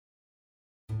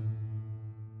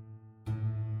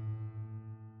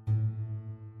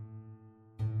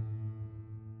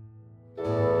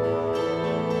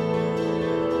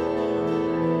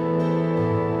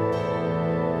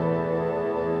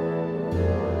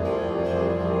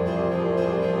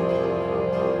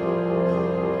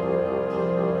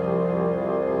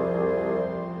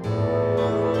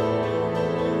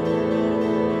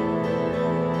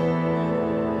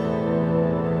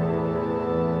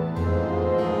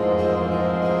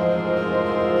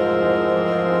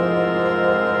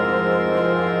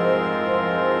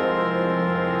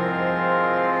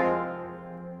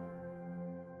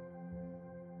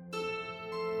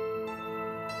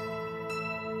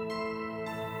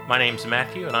My name's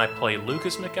Matthew, and I play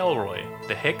Lucas McElroy,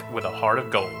 the hick with a heart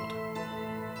of gold.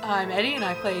 I'm Eddie, and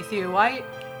I play Theo White,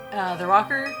 the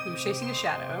rocker who's chasing a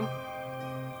shadow.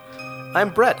 I'm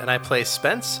Brett, and I play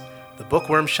Spence, the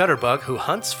bookworm shutterbug who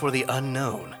hunts for the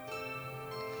unknown.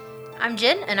 I'm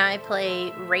Jen, and I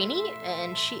play Rainy,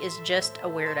 and she is just a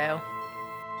weirdo.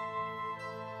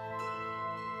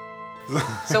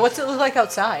 So what's it look like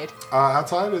outside?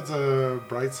 Outside, it's a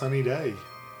bright, sunny day.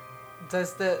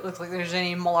 Does it look like there's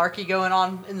any malarkey going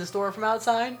on in the store from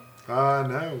outside?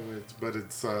 No,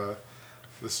 it's the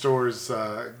store's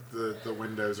the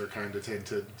windows are kind of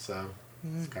tinted, so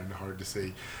it's kind of hard to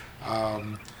see.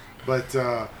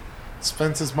 But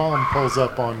Spence's mom pulls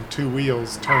up on two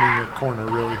wheels, turning a corner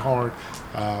really hard.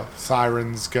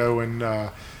 Sirens go, and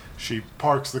she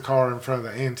parks the car in front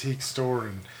of the antique store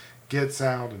and gets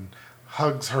out and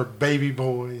hugs her baby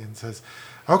boy and says,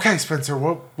 "Okay, Spencer,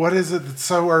 what is it that's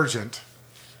so urgent?"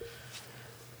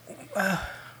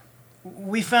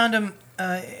 We found him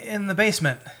in the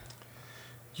basement.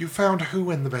 You found who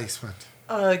in the basement?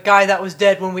 A guy that was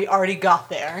dead when we already got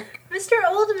there. Mr.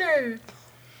 Oldman!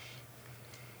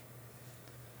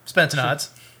 Spence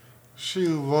nods. She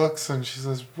looks and she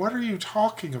says, "What are you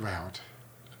talking about?"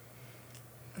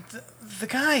 The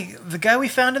guy we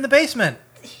found in the basement.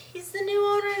 He's the new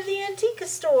owner of the Antica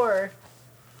store.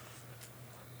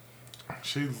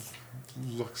 She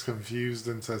looks confused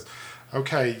and says,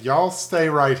 "Okay, y'all stay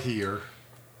right here."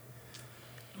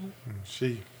 And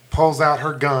she pulls out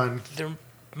her gun. There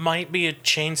might be a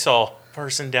chainsaw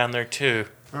person down there, too.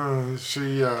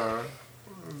 She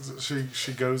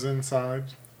goes inside,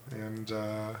 and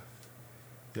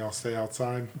y'all stay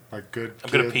outside like good kids.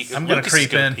 I'm gonna peek. I'm gonna Lucas is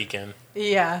creep gonna in. Peek in.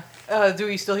 Yeah. Do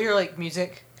we still hear like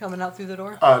music coming out through the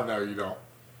door? No, you don't.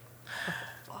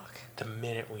 Fuck. The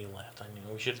minute we left, I knew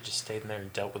we should have just stayed in there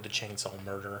and dealt with the chainsaw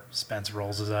murderer. Spence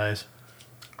rolls his eyes.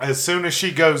 As soon as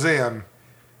she goes in,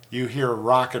 you hear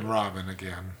Rockin' Robin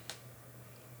again.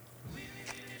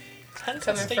 How does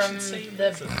Coming that from station say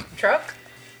the truck?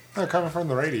 No, coming from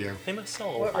the radio. They must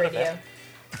sell a What lot of radio?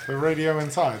 that. The radio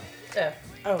inside. Oh.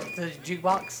 Oh, the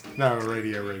jukebox? No,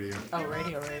 radio. Oh,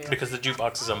 radio. Because the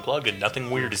jukebox is unplugged and nothing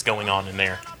weird is going on in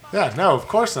there. Yeah, no, of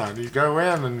course not. You go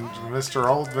in and Mr.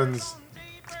 Oldman's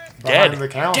behind Dead. the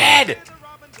counter. Dead!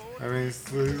 And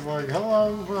he's like,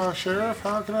 "Hello, Sheriff,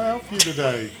 how can I help you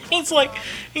today?" He's like,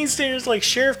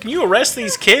 "Sheriff, can you arrest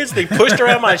these kids? They pushed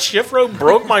around my shift robe,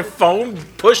 broke my phone,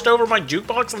 pushed over my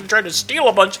jukebox, and tried to steal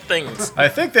a bunch of things." I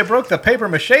think they broke the paper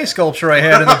mache sculpture I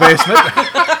had in the basement.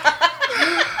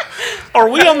 Are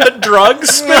we on the drugs,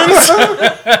 Spence?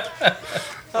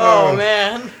 Oh,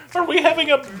 man. Are we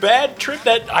having a bad trip?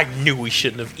 I knew we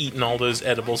shouldn't have eaten all those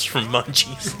edibles from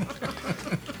Munchies.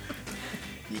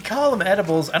 You call them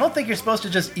edibles. I don't think you're supposed to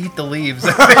just eat the leaves.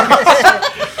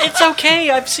 It's okay.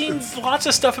 I've seen lots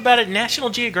of stuff about it. National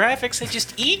Geographic. They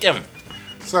just eat them.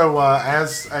 So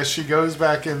as she goes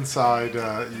back inside,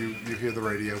 you hear the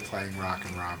radio playing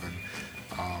Rockin' Robin,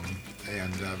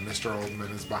 and Mr.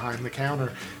 Oldman is behind the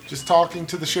counter, just talking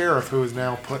to the sheriff, who has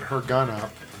now put her gun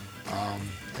up,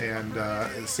 and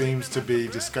it seems to be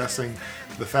discussing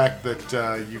the fact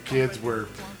that you kids were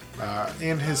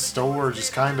in his store,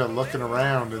 just kind of looking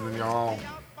around, and then y'all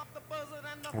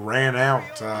ran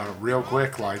out real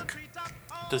quick. Like,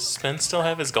 Does Spence still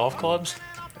have his golf clubs?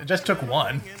 It just took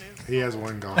one. he has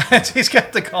one gun. He's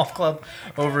got the golf club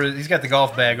he's got the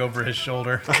golf bag over his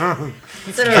shoulder.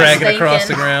 He's Drag it across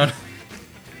the ground.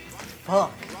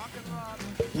 Fuck.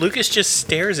 Lucas just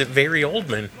stares at Very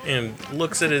Oldman and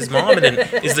looks at his mom. And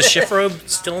then, is the shift robe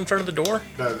still in front of the door?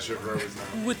 No, the ship robe is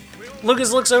not.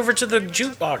 Lucas looks over to the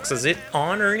jukebox. Is it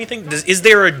on or anything? Is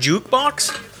there a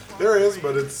jukebox? There is,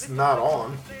 but it's not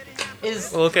on.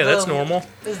 Okay, that's normal.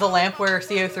 Is the lamp where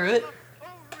Theo threw it?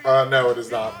 No, it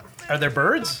is not. Are there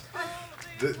birds?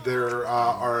 There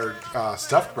are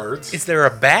stuffed birds. Is there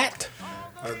a bat?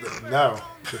 No.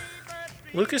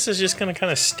 Lucas is just going to kind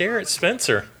of stare at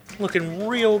Spencer, looking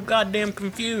real goddamn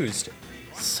confused.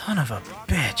 Son of a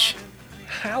bitch.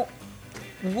 How?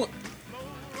 What?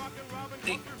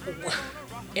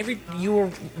 You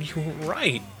were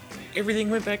right. Everything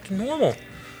went back to normal.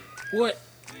 What?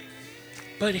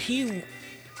 But he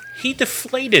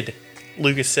deflated.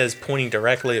 Lucas says, pointing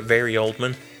directly at Very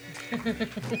Oldman. I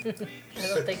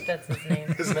don't think that's his name.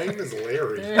 His name is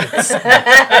Larry.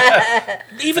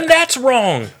 Even that's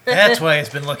wrong. That's why he's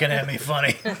been looking at me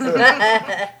funny.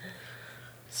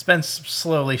 Spence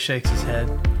slowly shakes his head.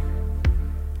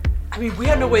 I mean, we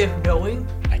have no way of knowing.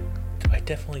 I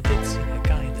definitely did see that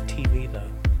guy in the TV,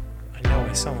 though. I know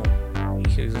I saw him.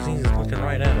 He's looking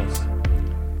right at us.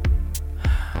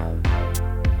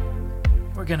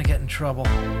 We're gonna get in trouble.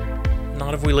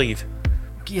 Not if we leave.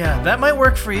 Yeah, that might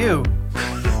work for you.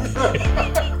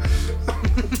 I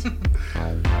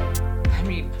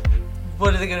mean,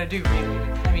 what are they gonna do, really?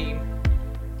 I mean,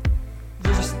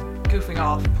 they're just goofing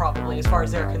off, probably, as far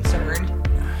as they're concerned.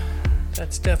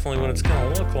 That's definitely what it's gonna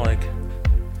look like.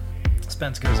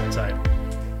 Spence goes inside.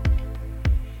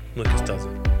 Lucas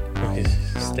doesn't. Lucas,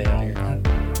 stay out here.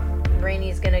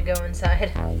 Rainy's gonna go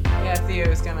inside. Yeah,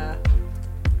 Theo's gonna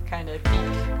kind of peek.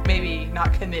 Maybe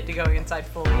not commit to going inside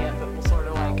fully yet, but we'll sort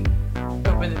of like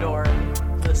open the door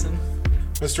and listen.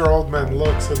 Mr. Oldman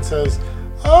looks and says,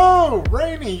 "Oh,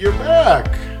 Rainy, you're back.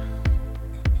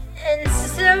 And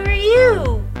so are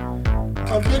you.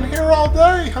 I've been here all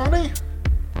day, honey."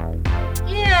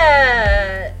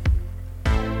 Yeah.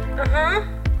 Uh-huh.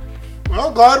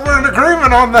 Well, glad we're in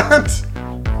agreement on that.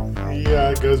 He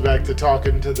goes back to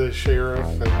talking to the sheriff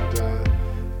and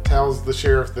tells the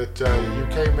sheriff that you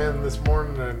came in this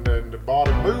morning and bought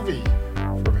a movie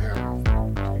from him.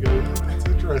 He goes, "Oh, that's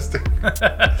interesting."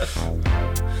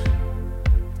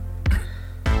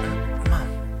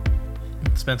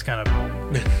 Spence kind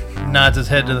of nods his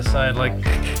head to the side like,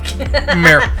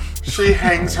 Mer. She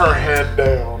hangs her head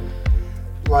down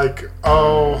like,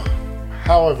 "Oh,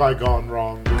 how have I gone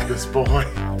wrong with this boy?"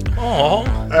 Aw.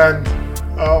 And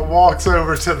walks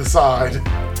over to the side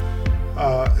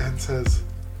and says,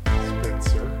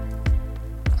 "Spencer,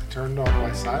 I turned on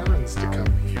my sirens to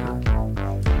come here,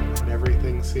 and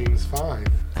everything seems fine."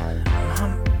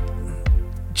 Mom,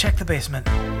 check the basement.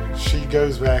 She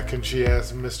goes back and she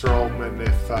asks Mr. Oldman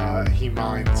if he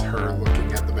minds her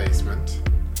looking at the basement.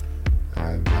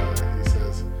 And he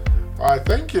says, "Well, I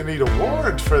think you need a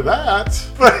warrant for that."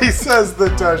 But he says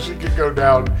that she could go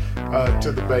down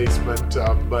to the basement,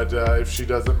 but if she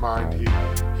doesn't mind,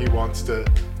 he wants to,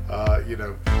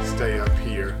 stay up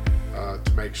here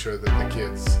to make sure that the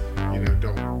kids,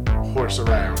 don't horse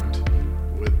around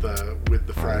with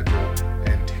the fragile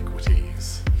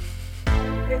antiquities.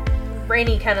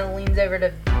 Rainy kind of leans over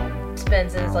to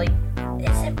Spence and is like,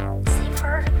 "Is it safe for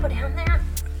her to go down there?"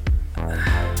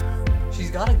 She's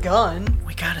got a gun.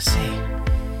 We gotta see.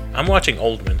 I'm watching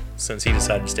Oldman since he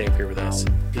decided to stay up here with us.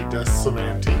 He does some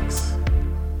antiques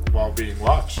while being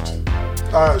watched.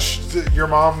 Your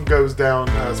mom goes down,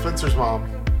 Spencer's mom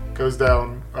goes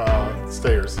down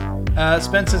stairs.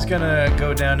 Spence is gonna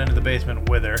go down into the basement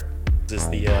with her. Is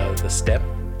the step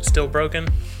still broken?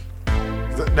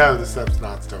 No, the step's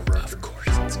not still broken. Of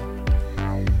course it's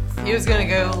He was gonna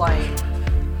go like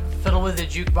fiddle with the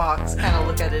jukebox, kind of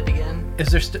look at it again. Is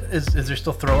there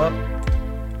still throw up?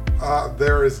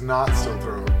 There is not still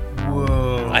throw.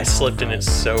 Whoa. I slipped in it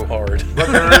so hard.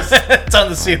 But there is. It's on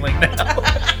the ceiling now.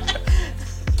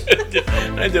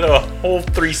 I did a whole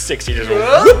 360 just went,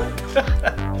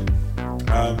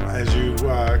 As you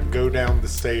go down the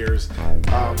stairs,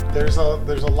 there's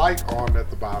a light on at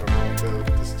the bottom of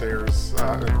the stairs.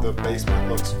 The basement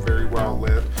looks very well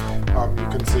lit. You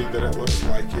can see that it looks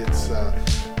like it's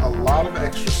a lot of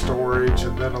extra storage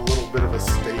and then a little bit of a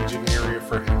staging area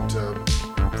for him to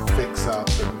fix up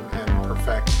and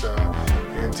perfect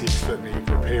antiques that need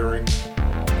repairing.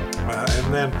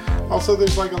 And then also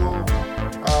there's like a little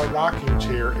rocking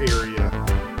chair area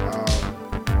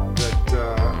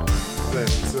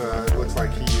that it looks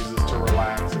like he uses to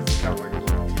relax. It's kind of like a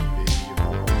little TV,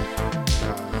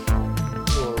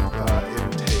 little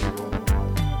end table,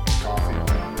 coffee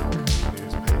mug,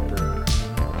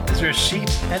 newspaper. Is there a sheet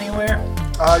anywhere?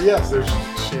 Yes, there's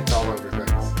sheets all over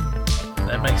things.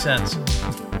 That makes sense.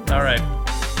 All right.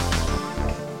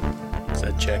 Does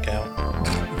that check out?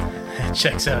 It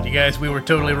checks out. You guys, we were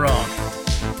totally wrong.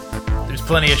 There's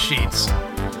plenty of sheets.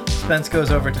 Spence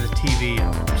goes over to the TV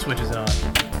and switches it on.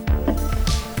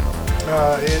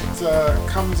 It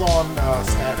comes on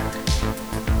static.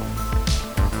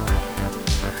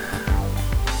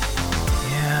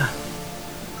 Yeah.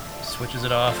 Switches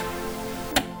it off.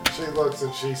 She looks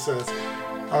and she says,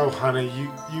 "Oh, honey,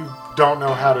 you don't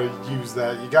know how to use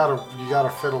that. You gotta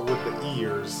fiddle with the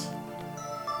ears."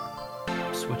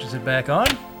 Switches it back on.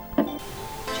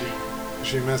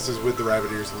 She messes with the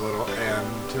rabbit ears a little,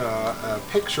 and a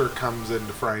picture comes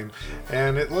into frame,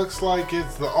 and it looks like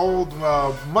it's the old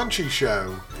Munchie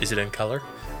show. Is it in color?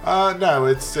 No,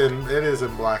 it is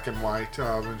in black and white.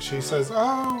 And she says,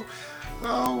 "Oh,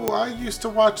 I used to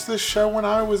watch this show when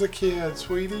I was a kid,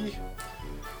 sweetie."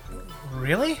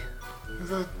 Really? I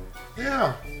said,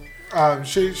 "Yeah."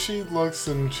 She looks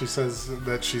and she says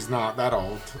that she's not that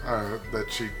old.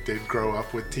 That she did grow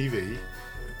up with TV.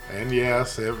 And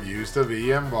yes, it used to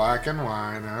be in black and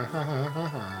white.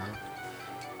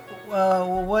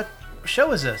 What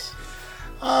show is this?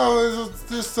 Oh, it's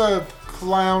just a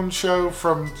clown show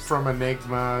from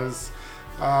Enigmas.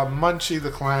 Munchie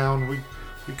the clown. We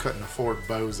couldn't afford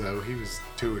Bozo. He was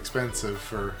too expensive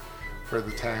for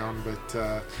the town,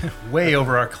 but Way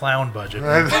over our clown budget.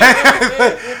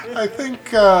 I think,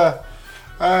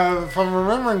 if I'm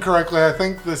remembering correctly, I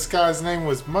think this guy's name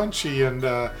was Munchie, and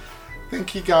I think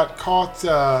he got caught.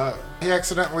 He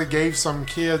accidentally gave some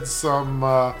kids some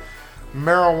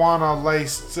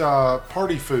marijuana-laced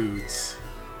party foods.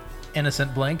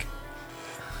 Innocent Blink.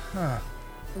 Huh.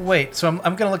 Wait, so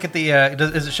I'm gonna look at the.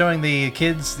 Is it showing the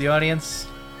kids, the audience?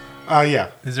 Yeah.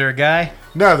 Is there a guy?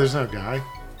 No, there's no guy.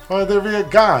 Why would there be a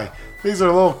guy? These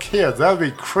are little kids. That would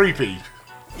be creepy.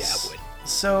 Yeah, I would.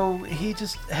 So he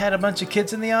just had a bunch of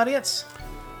kids in the audience?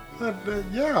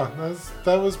 Yeah,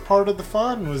 that was part of the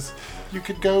fun. Was you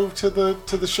could go to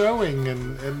the showing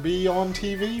and be on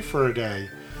TV for a day.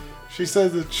 She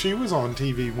said that she was on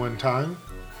TV one time.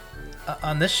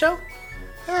 On this show?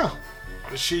 Yeah.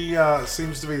 She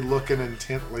seems to be looking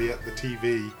intently at the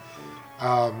TV.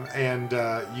 And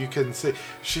you can see,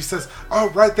 she says, "Oh,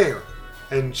 right there."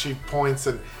 And she points,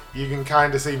 and you can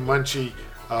kind of see Munchie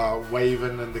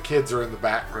waving, and the kids are in the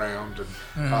background.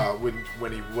 And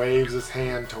when he waves his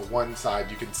hand to one side,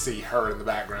 you can see her in the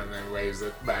background, and then he waves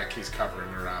it back. He's covering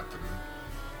her up. And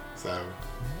so.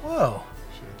 Whoa.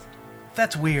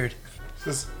 That's weird. She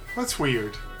says, "What's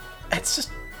weird?" It's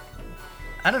just,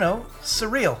 I don't know,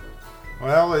 surreal.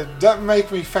 Well, it doesn't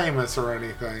make me famous or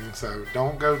anything, so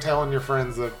don't go telling your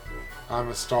friends that I'm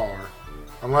a star.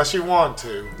 Unless you want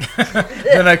to.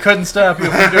 Then I couldn't stop you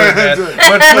from doing that.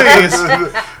 But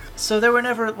please. So there were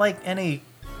never, like, any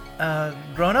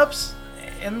grown-ups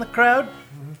in the crowd?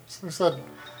 I said,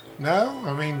 no.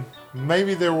 I mean,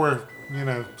 maybe there were,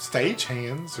 stage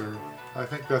hands, or I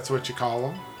think that's what you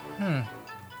call them.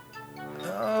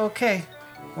 Okay.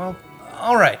 Well,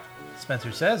 all right.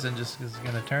 Spencer says, and just is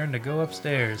going to turn to go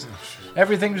upstairs.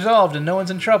 Everything's resolved and no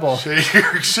one's in trouble.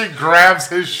 She grabs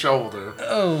his shoulder.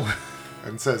 Oh.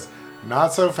 And says,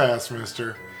 "Not so fast,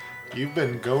 mister. You've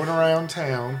been going around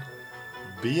town,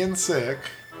 being sick,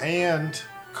 and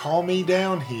call me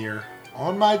down here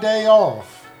on my day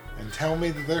off and tell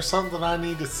me that there's something I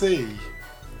need to see.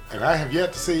 And I have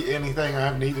yet to see anything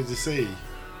I've needed to see,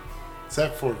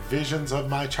 except for visions of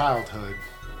my childhood."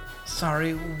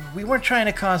 Sorry, we weren't trying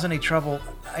to cause any trouble.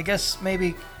 I guess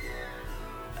maybe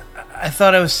I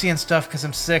thought I was seeing stuff because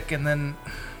I'm sick, and then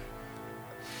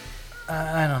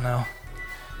I don't know.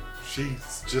 She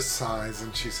just sighs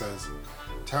and she says,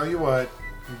 "Tell you what,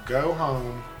 go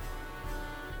home.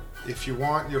 If you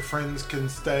want, your friends can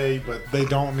stay, but they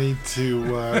don't need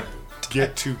to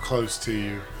get too close to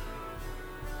you.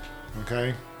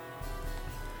 Okay?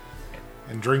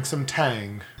 And drink some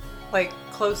Tang." Like,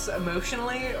 close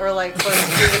emotionally, or like close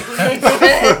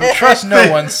physically? Trust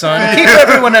no one, son. Keep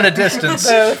everyone at a distance.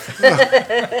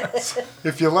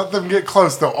 If you let them get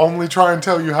close, they'll only try and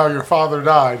tell you how your father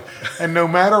died. And no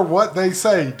matter what they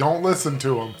say, don't listen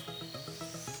to them.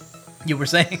 You were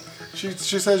saying? She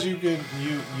says you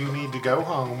need to go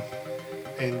home,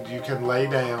 and you can lay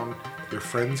down. Your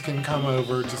friends can come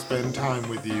over to spend time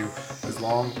with you as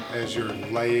long as you're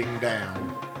laying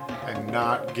down and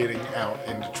not getting out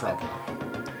into trouble.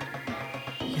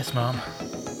 Yes, Mom.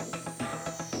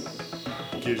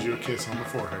 Gives you a kiss on the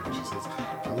forehead, and she says,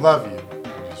 "I love you."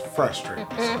 And just frustrated.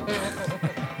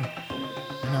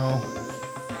 No.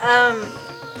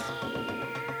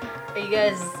 Are you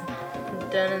guys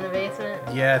done in the basement?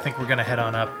 Yeah, I think we're going to head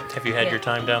on up. Have you had Yeah. your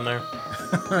time down there?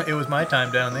 It was my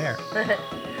time down there.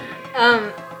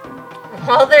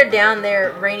 While they're down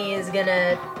there, Rainey is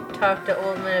gonna talk to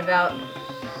Oldman about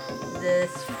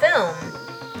this film.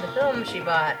 The film she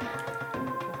bought.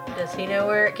 Does he know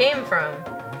where it came from?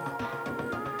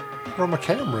 From a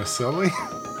camera, silly.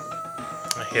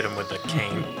 I hit him with a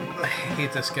cane. I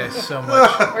hate this guy so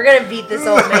much. We're gonna beat this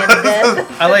old man to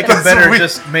death. I like him better We-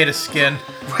 just made of skin.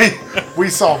 We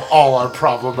solve all our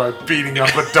problem by beating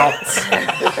up adults.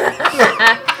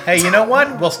 Hey, you know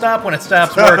what? We'll stop when it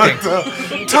stops working.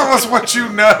 Tell us what you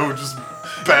know. Just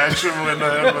bash him in the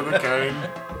head with a cane.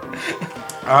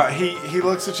 He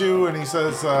looks at you and he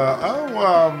says, I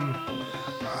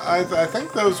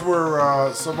think those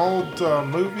were some old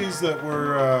movies that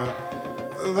were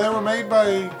they were made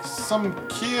by some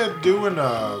kid doing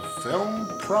a film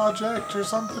project or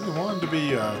something. He wanted to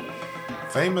be a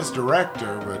famous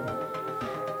director, but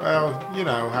well, you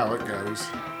know how it goes.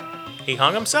 He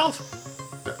hung himself?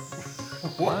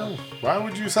 Why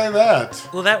would you say that?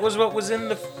 Well, that was what was in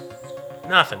the...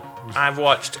 Nothing. I've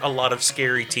watched a lot of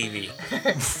scary TV.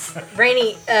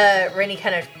 Rainey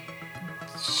kind of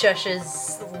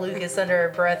shushes Lucas under her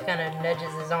breath, kind of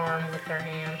nudges his arm with her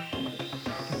hand.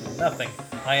 Nothing.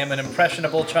 I am an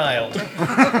impressionable child.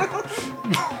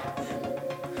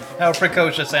 How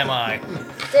precocious am I?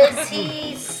 Does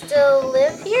he still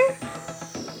live here?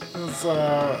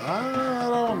 I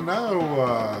don't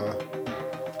know.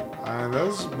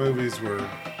 Those movies were,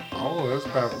 that was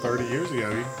about 30 years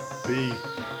ago.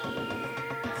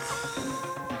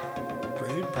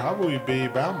 He'd probably be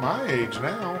about my age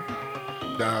now.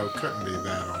 No, couldn't be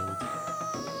that old.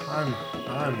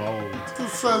 I'm old. It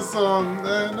says,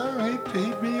 no, he'd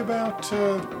be about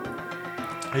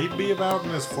in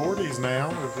his 40s now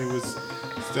if he was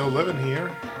still living here.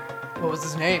 What was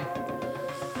his name?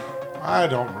 I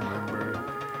don't remember.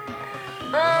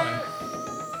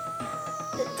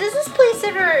 Does this place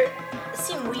ever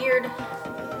seem weird?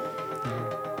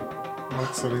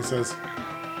 Looks and he says,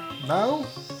 no.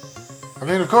 I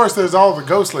mean, of course, there's all the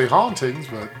ghostly hauntings,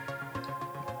 but...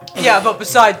 Yeah, but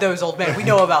beside those, old man, we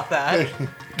know about that.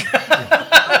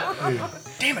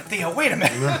 Damn it, Theo, wait a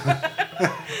minute.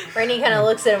 Rainey kind of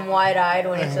looks at him wide-eyed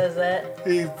when he says that.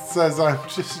 He says, I'm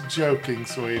just joking,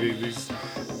 sweetie. These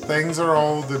things are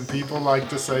old and people like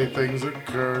to say things are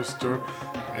cursed or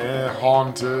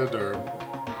haunted or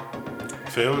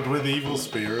filled with evil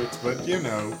spirits, but you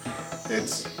know,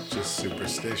 it's just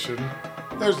superstition.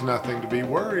 There's nothing to be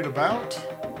worried about.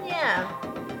 Yeah.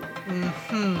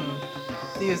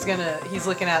 He's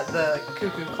looking at the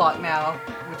cuckoo clock now,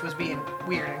 which was being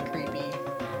weird and creepy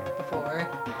before.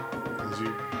 As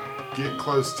you get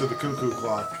close to the cuckoo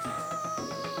clock,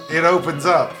 it opens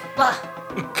up.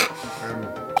 And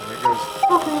it goes,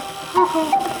 cuckoo,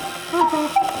 cuckoo, cuckoo.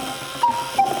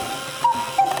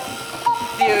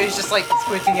 Theo is just like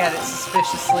squinting at it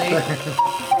suspiciously.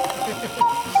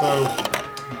 So,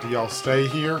 do y'all stay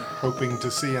here, hoping to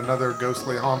see another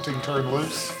ghostly haunting turn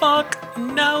loose? Fuck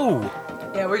no.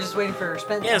 Yeah, we're just waiting for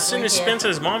Spencer. Yeah, as soon as Spence and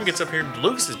his mom gets up here,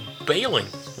 Lucas is bailing.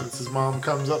 Since his mom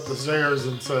comes up the stairs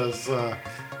and says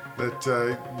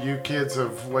that you kids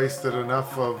have wasted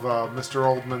enough of Mr.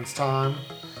 Oldman's time,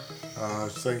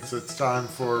 thinks it's time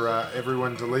for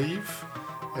everyone to leave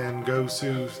and go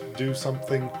to do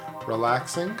something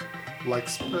relaxing, like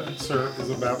Spencer is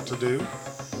about to do,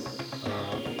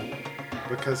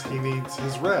 because he needs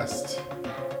his rest.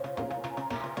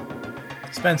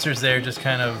 Spencer's there, just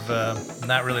kind of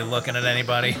not really looking at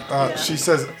anybody. She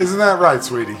says, isn't that right,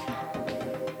 sweetie?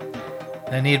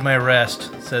 I need my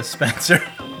rest, says Spencer.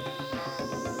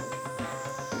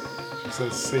 She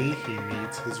says, see, he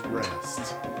needs his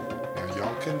rest. Now,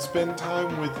 y'all can spend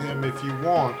time with him if you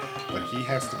want, but he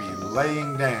has to be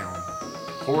laying down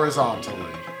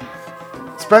horizontally.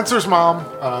 Spencer's mom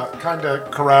kind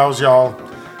of corrals y'all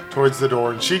towards the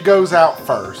door, and she goes out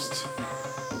first.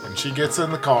 And she gets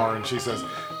in the car and she says,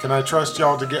 can I trust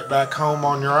y'all to get back home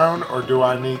on your own, or do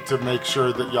I need to make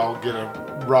sure that y'all get a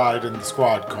ride in the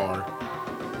squad car?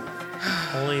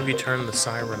 Only if you turn the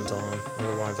sirens on,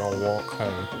 otherwise I'll walk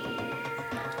home.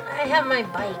 I have my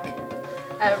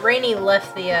bike. Rainey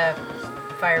left the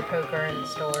fire poker in the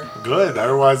store. Good,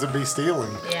 otherwise it'd be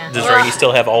stealing. Yeah. Does Rainey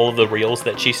still have all of the reels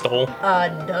that she stole?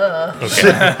 Duh.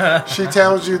 Okay. She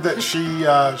tells you that she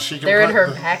can They're in put her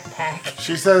the- backpack.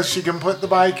 She says she can put the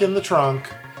bike in the trunk,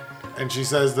 and she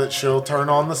says that she'll turn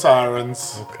on the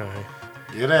sirens. Okay.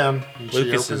 Get in. And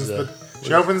Lucas is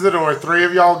she opens the door. 3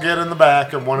 of y'all get in the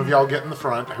back, and 1 of y'all get in the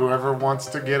front. Whoever wants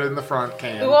to get in the front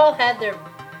can. Who all had their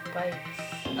bikes?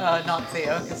 Not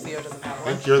Theo, because Theo doesn't have I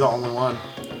one. think you're the only one.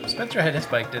 Spencer had his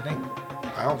bike, didn't he?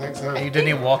 I don't think so. Didn't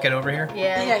he walk it over here?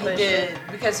 Yeah, Yeah, he pushed did, it.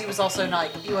 because he was also not,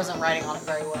 he wasn't riding on it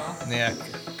very well. Yeah,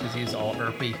 because he's all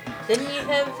irpy. Didn't you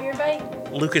have your bike?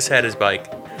 Lucas had his bike.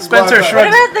 Spencer What What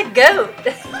shrugs. about the goat?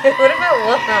 What about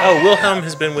Wilhelm? Oh, Wilhelm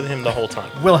has been with him the whole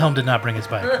time. Wilhelm did not bring his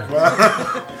bike.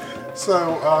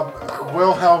 So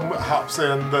Wilhelm hops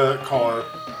in the car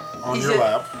on your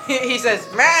lap. He says,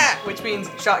 "Mah," which means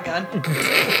shotgun.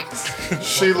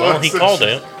 She looks. Well, he and called she,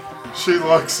 it. She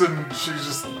looks and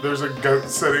there's a goat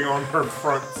sitting on her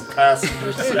front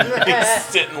passenger seat. He's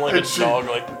sitting like a And she- dog,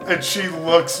 like, And she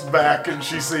looks back and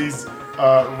she sees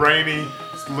Rainey,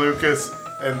 Lucas,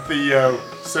 and Theo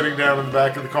sitting down in the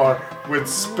back of the car with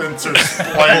Spencer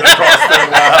splaying across their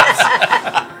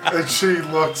laps. And she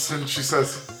looks and she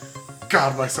says,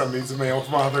 God, my son needs a male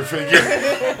father figure.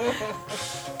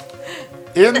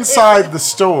 Inside the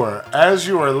store, as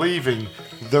you are leaving,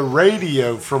 the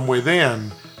radio from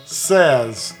within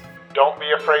says, Don't be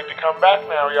afraid to come back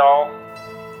now, y'all.